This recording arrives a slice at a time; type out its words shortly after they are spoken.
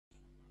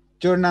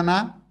చూడన్నా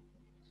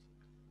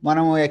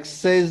మనము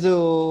exercise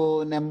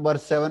number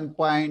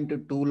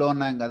 7.2లో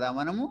ఉన్నాం కదా.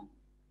 మనము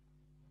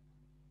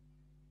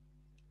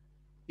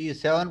ఈ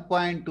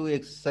 7.2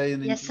 ఎక్సర్సైజ్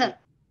నుంచి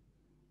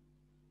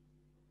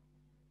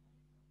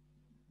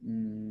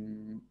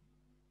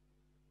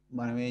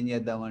మనం ఏం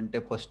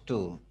చేద్దామంటే ఫస్ట్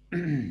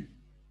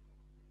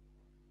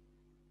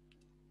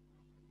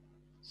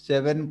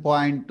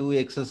 7.2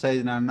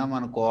 ఎక్సర్సైజ్ నాన్న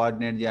మన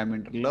కోఆర్డినేట్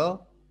జామెట్రీలో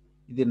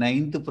ఇది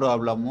 9th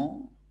problem.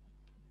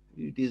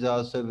 It is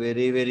also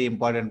very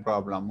important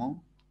problem.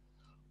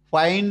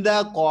 Find the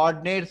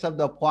coordinates of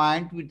the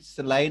point with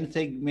line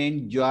segment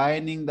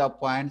joining the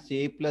points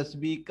a plus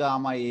b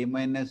comma a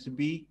minus b,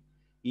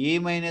 a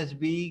minus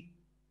b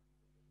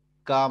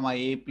comma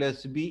a plus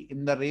b in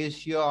the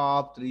ratio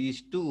of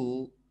 3:2.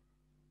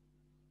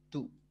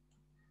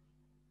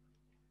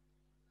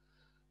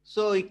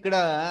 So ఇక్కడ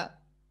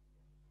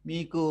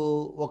మీకు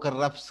ఒక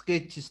rough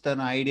sketch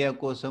ఇస్తాను idea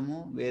కోసము.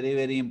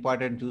 Very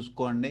important,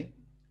 చూసుకోండి.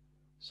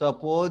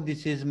 Suppose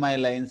this is my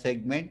line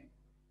segment.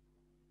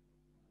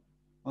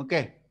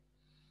 Okay.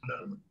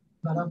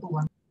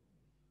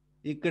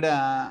 ఇక్కడ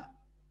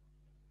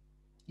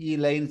ఈ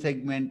line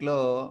సెగ్మెంట్లో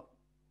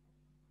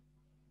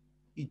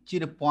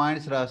ఇచ్చిన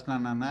పాయింట్స్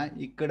రాస్తున్నానన్న.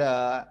 ఇక్కడ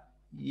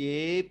ఏ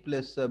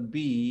ప్లస్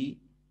బి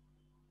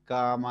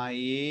కామా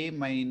ఏ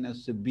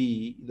మైనస్ బి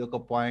ఇది ఒక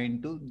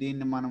పాయింట్.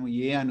 దీన్ని మనం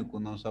ఏ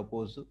అనుకుందాం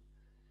సపోజ్.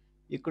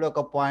 ఇక్కడ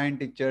ఒక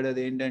పాయింట్ ఇచ్చాడు,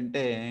 అది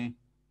ఏంటంటే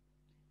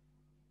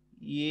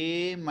ఏ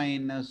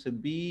మైనస్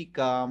బి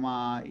కామా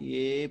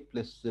ఏ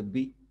ప్లస్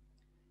బి.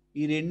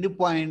 ఈ రెండు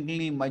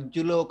పాయింట్లని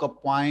మధ్యలో ఒక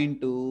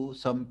పాయింట్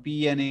సమ్ పి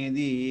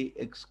అనేది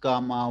ఎక్స్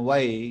కామా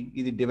వై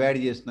ఇది డివైడ్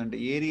చేస్తుందంటే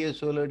ఏ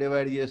రేషియోలో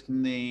డివైడ్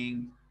చేస్తుంది?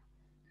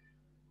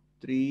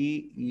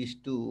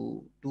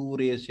 3:2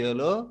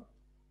 రేషియోలో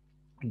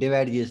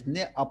డివైడ్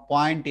చేస్తుంది. ఆ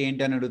పాయింట్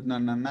ఏంటి అని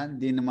అడుగుతున్నాను అన్న.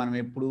 దీన్ని మనం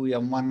ఎప్పుడు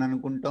M1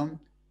 అనుకుంటాం,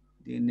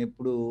 దీన్ని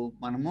ఎప్పుడు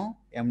మనము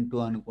M2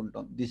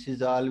 అనుకుంటాం. This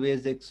is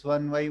always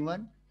x1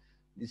 y1,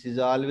 this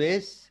is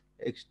always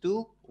x2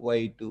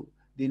 y2.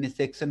 దీన్ని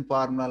section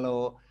ఫార్ములాలో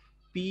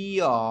P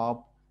of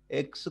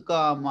x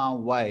comma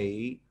y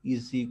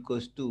is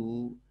equals to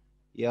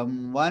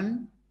M1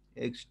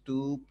 x2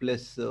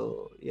 plus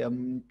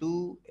M2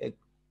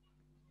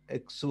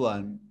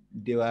 x1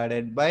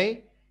 divided by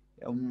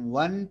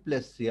M1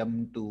 plus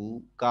M2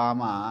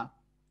 comma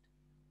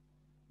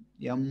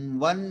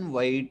M1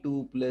 y2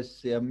 plus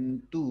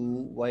M2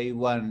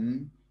 y1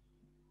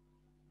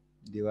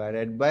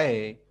 divided by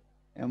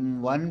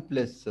M1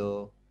 plus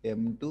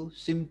M2.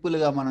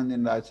 సింపుల్గా మనం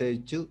దీన్ని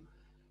రాసేయచ్చు.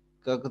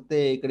 కాకపోతే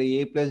ఇక్కడ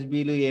ఏ plus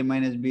బీలు ఏ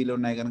minus బీలు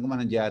ఉన్నాయి కనుక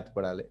మనం జాగ్రత్త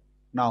పడాలి.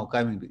 నా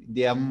కమింగ్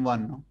ఇది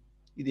M1,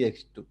 ఇది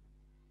x2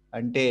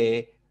 అంటే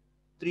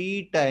 3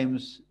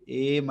 times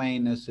a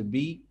minus b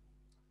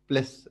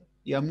plus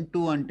M2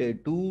 అంటే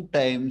 2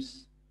 times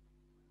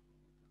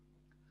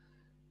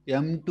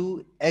M2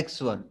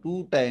 x1 2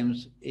 times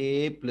a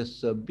plus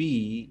b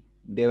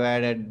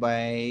divided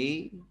by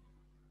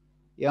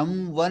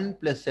M1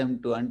 plus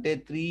M2 అంటే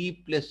 3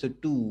 plus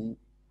 2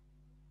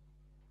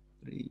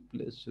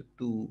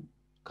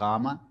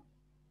 comma.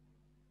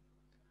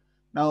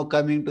 Now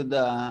coming to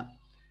the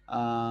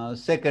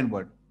second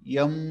word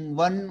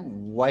M1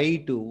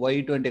 y2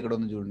 అంటే ఇక్కడ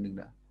ఉంది చూడండి,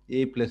 ఇక్కడ a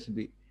plus b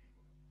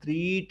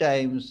 3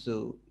 times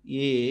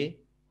a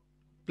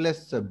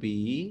plus b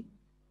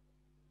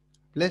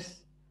plus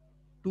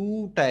 2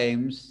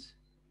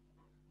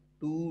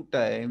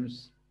 times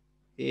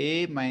a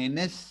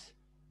minus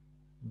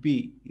b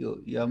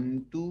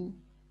M2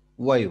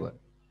 y1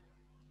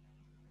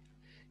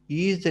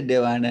 is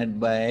divided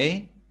by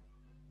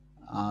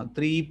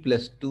 3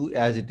 plus 2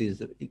 as it is.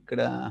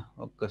 ఇక్కడ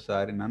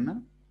ఒక్కసారి నాన్న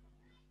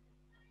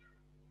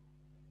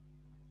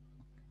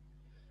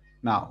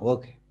నా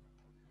okay.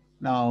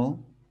 నా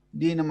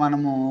దీన్ని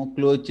మనము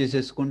close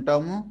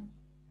చేసేసుకుంటాము.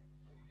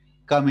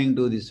 Coming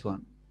to this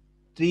one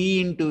 3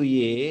 into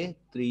a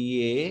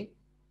 3a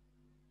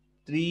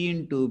 3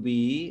 into b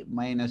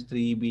minus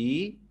 3b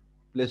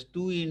plus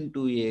 2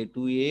 into a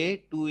 2a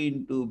 2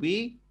 into b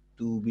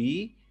 2b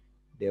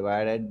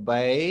divided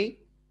by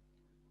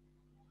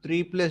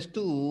 3 plus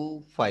 2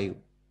 5.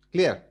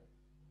 Clear?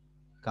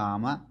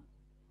 Comma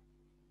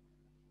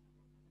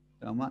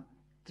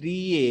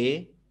 3a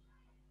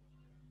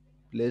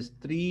plus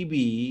 3b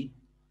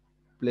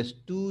plus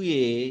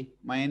 2a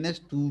minus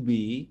 2b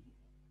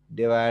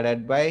divided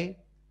by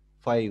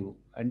 5.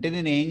 అంటే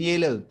నేను ఏం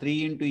చేయలేదు. 3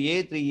 into a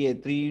 3a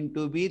 3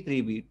 into b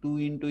 3b 2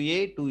 into a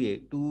 2a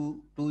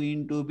 2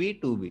 into b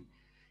 2b.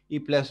 ఈ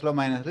ప్లస్లో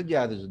మైనస్లో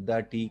జాగ్రత్త.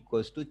 That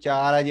equals to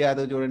చాలా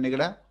జాగ్రత్త చూడండి.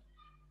 ఇక్కడ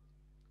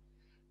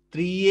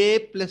 3a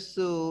plus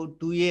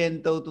 2a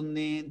ఎంత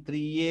అవుతుంది?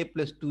 3a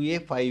plus 2a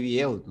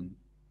 5a అవుతుంది.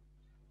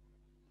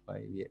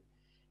 5a.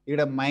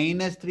 ఇక్కడ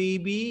మైనస్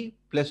 3b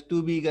ప్లస్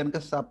 2b కనుక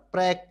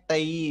సబ్ట్రాక్ట్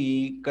అయ్యి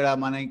ఇక్కడ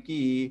మనకి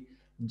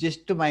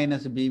జస్ట్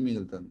మైనస్ b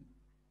మిగులుతుంది.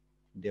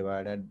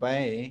 Divided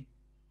by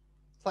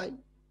 5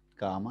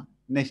 comma.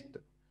 నెక్స్ట్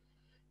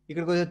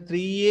ఇక్కడికి వచ్చే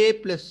 3a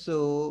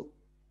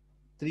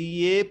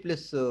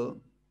plus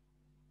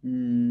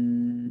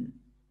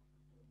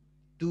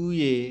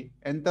 2a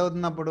ఎంత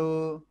అవుతుంది అప్పుడు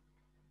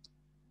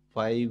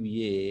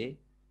 5a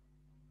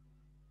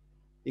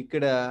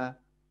ఇక్కడ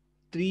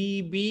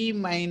 3b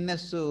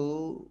మైనస్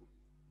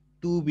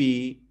 2b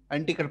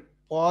అంటే ఇక్కడ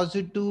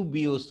పాజిటివ్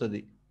b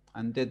వస్తుంది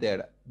అంతే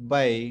తేడా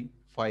బై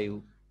 5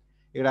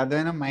 ఇక్కడ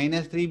అర్థమైనా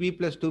 -3b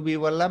 + 2b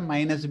వల్ల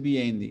 -b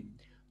అయింది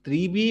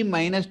 3b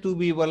 -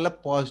 2b వల్ల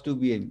పాజిటివ్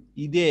b అయింది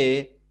ఇదే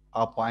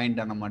ఆ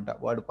పాయింట్ అన్నమాట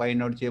వాడు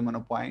ఫైండ్ అవుట్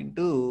చేయమన్న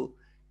పాయింట్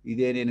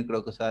ఇదే నేను ఇక్కడ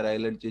ఒకసారి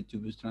హైలైట్ చేసి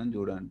చూపిస్తున్నాను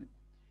చూడండి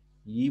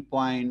ఈ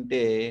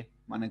పాయింటే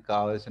మనకు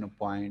కావాల్సిన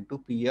point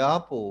P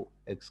of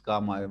x,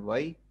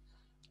 y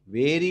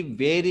very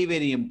very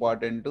very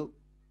important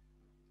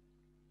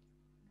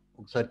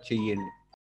ఒకసారి చెయ్యండి